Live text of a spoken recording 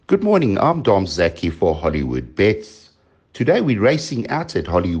Good morning, I'm Dom Zaki for Hollywoodbets. Today we're racing out at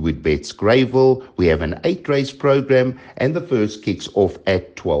Hollywoodbets Greyville. We have an 8-race program and the first kicks off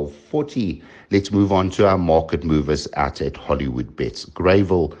at 12:40. Let's move on to our market movers out at Hollywoodbets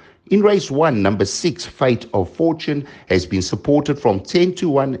Greyville. In race 1, number 6, Fate of Fortune, has been supported from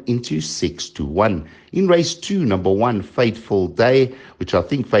 10-1 into 6-1. In race 2, number 1, Fateful Day, which I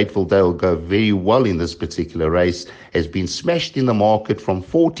think Fateful Day will go very well in this particular race, has been smashed in the market from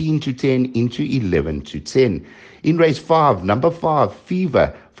 14-10 into 11-10. In race 5, number 5,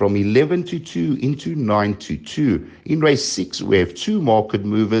 Fever, from 11-2 into 9-2. In race 6, we have 2 market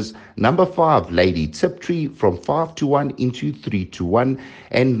movers. Number 5, Lady Tiptree, from 5-1 into 3-1.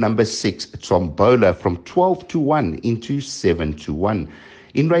 And number 6, Tombola, from 12-1 into 7-1.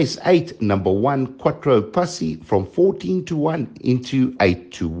 In race 8, number 1, Quattro Pussy, from 14-1 into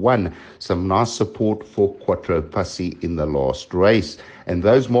 8-1. Some nice support for Quattro Pussy in the last race. And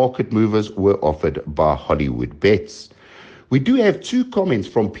those market movers were offered by Hollywoodbets. We do have 2 comments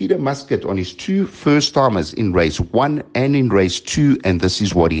from Peter Muscat on his 2 first-timers in race 1 and in race 2, and this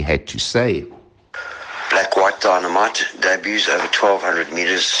is what he had to say. Black White Dynamite debuts over 1,200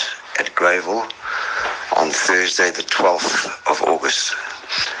 meters at Greyville on Thursday, the 12th of August.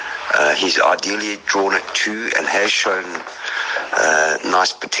 He's ideally drawn at 2 and has shown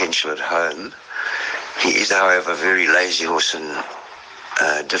nice potential at home. He is, however, a very lazy horse and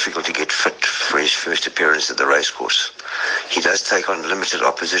difficult to get fit for his first appearance at the racecourse. He does take on limited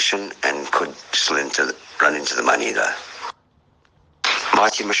opposition and could still run into the money though.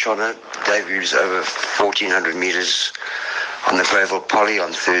 Mighty Mashona debuts over 1,400 meters on the Greyville Poly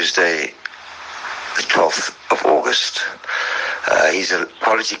on Thursday, the 12th of August. He's a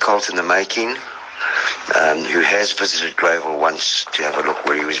quality colt in the making, who has visited Greyville once to have a look,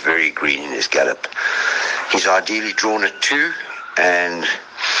 where he was very green in his gallop. He's ideally drawn at 2, and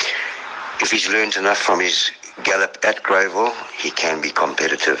if he's learned enough from his gallop at Greyville, he can be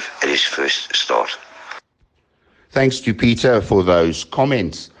competitive at his first start. Thanks to Peter for those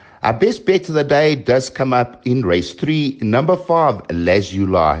comments. Our best bet of the day does come up in race 3, number 5,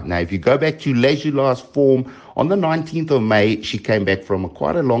 Lazuli. Now, if you go back to Lazuli's form, on the 19th of May, she came back from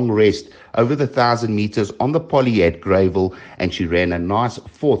quite a long rest over the 1,000 meters on the Poly at Greyville, and she ran a nice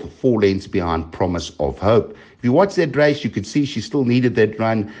 4th, 4 lengths behind Promise of Hope. If you watch that race, you could see she still needed that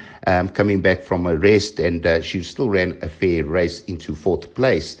run coming back from a rest, and she still ran a fair race into 4th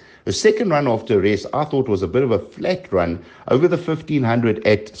place. Her second run after a rest, I thought, was a bit of a flat run over the 1,500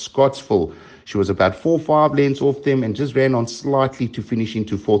 at Scottsville. She was about 4 or 5 lengths off them and just ran on slightly to finish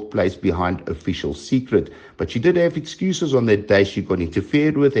into 4th place behind Official Secret. But she did have excuses on that day. She got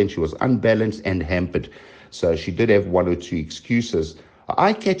interfered with and she was unbalanced and hampered. So she did have 1 or 2 excuses. Her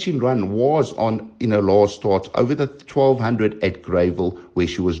eye-catching run was in her last start over the 1,200 at Greyville, where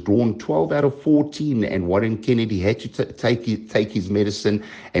she was drawn 12 out of 14, and Warren Kennedy had to take his medicine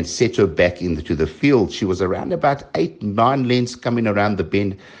and set her back into the field. She was around about 8-9 lengths coming around the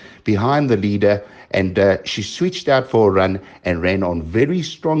bend behind the leader, and she switched out for a run and ran on very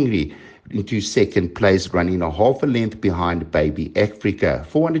strongly into 2nd place, running a half a length behind Baby Africa.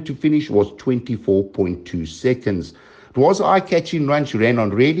 400 to finish was 24.2 seconds. It was an eye-catching run. She ran on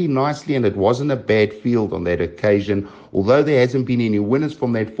really nicely, and it wasn't a bad field on that occasion. Although there hasn't been any winners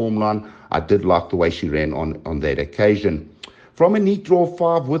from that form line, I did like the way she ran on that occasion. From a neat draw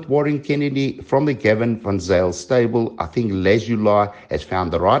 5 with Warren Kennedy from the Gavin Van Zyl stable, I think Lazuli has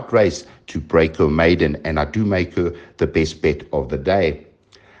found the right race to break her maiden, and I do make her the best bet of the day.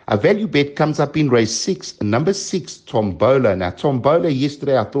 A value bet comes up in race 6, number 6, Tombola. Now, Tombola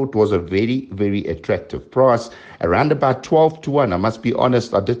yesterday I thought was a very, very attractive price, around about 12-1. I must be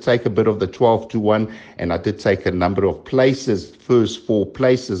honest, I did take a bit of the 12-1, and I did take a number of places, first 4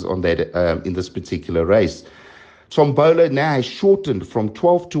 places on that in this particular race. Tombola now has shortened from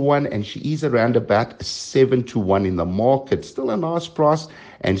 12-1, and she is around about 7-1 in the market. Still a nice price,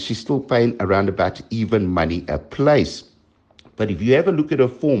 and she's still paying around about even money a place. But if you have a look at her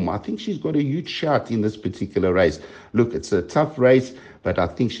form, I think she's got a huge shot in this particular race. Look, it's a tough race, but I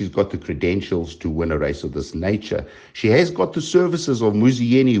think she's got the credentials to win a race of this nature. She has got the services of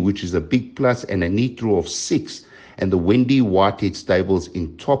Muzieni, which is a big plus, and a neat draw of 6, and the Wendy Whitehead stables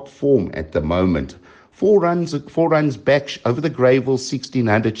in top form at the moment. 4 runs back over the Greyville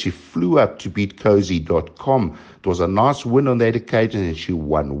 1,600, she flew up to beat Cozy.com. It was a nice win on that occasion, and she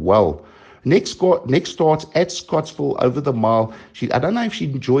won well. Next starts at Scottsville over the mile. I don't know if she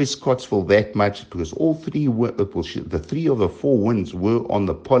enjoys Scottsville that much, because all 3 the 3 of the 4 wins were on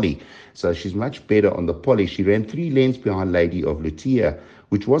the Poly, so she's much better on the Poly. She ran 3 lengths behind Lady of Lutia,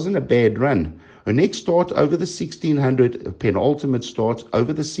 which wasn't a bad run. Her next start over the 1600, penultimate start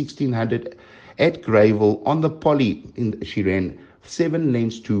over the 1600 at Greyville on the poly. She ran 7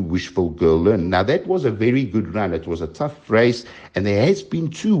 lengths to Wishful Girl Lynn. Now, that was a very good run. It was a tough race, and there has been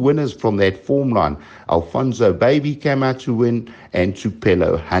 2 winners from that form line. Alfonso Baby came out to win, and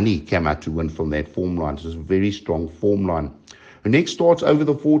Tupelo Honey came out to win from that form line. It was a very strong form line. Her next starts over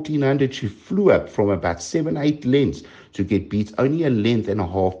the 1400, she flew up from about 7-8 lengths to get beat only a length and a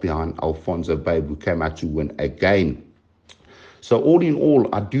half behind Alfonso Babe, who came out to win again. So all in all,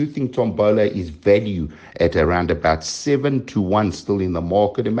 I do think Tombola is value at around about 7-1 still in the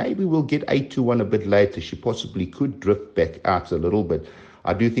market, and maybe we'll get 8-1 a bit later. She possibly could drift back out a little bit.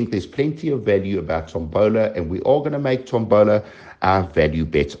 I do think there's plenty of value about Tombola, and we are going to make Tombola our value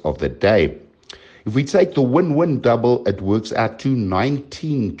bet of the day. If we take the win-win double, it works out to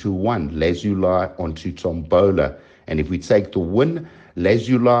 19-1, Lazuli onto Tombola. And if we take the win,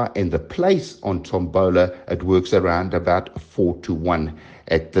 Lazuli and the place on Tombola, it works around about 4-1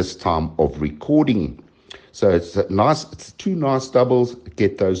 at this time of recording. So it's 2 nice doubles.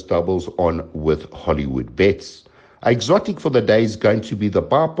 Get those doubles on with Hollywood Bets. Exotic for the day is going to be the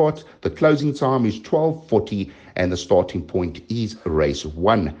bar pot. The closing time is 12:40 and the starting point is race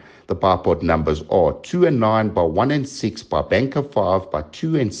 1. The bar pot numbers are 2 and 9 by 1 and 6 by banker 5 by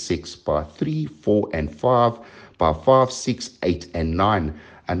 2 and 6 by 3, 4 and 5 by 5, 6, 8 and 9.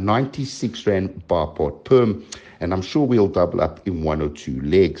 A 96 rand bar pot perm, and I'm sure we'll double up in 1 or 2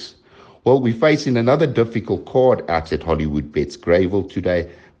 legs. Well, we're facing another difficult card out at Hollywoodbets Greyville today,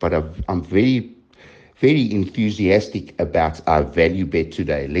 but I'm very enthusiastic about our value bet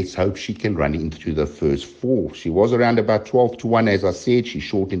today. Let's hope she can run into the first 4. She was around about 12-1, as I said. She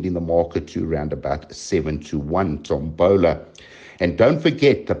shortened in the market to around about 7-1, Tombola. And don't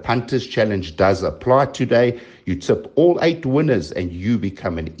forget, the Punters Challenge does apply today. You tip all 8 winners and you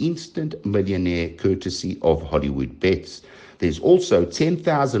become an instant millionaire courtesy of Hollywood Bets. There's also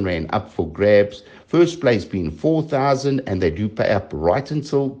 10,000 Rand up for grabs, first place being 4,000, and they do pay up right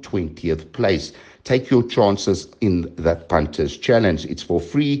until 20th place. Take your chances in that Punters Challenge. It's for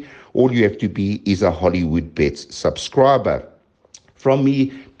free. All you have to be is a Hollywood Bets subscriber. From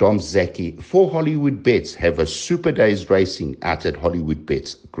me, Dom Zaki, for Hollywood Bets. Have a super day's racing out at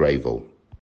Hollywoodbets Greyville.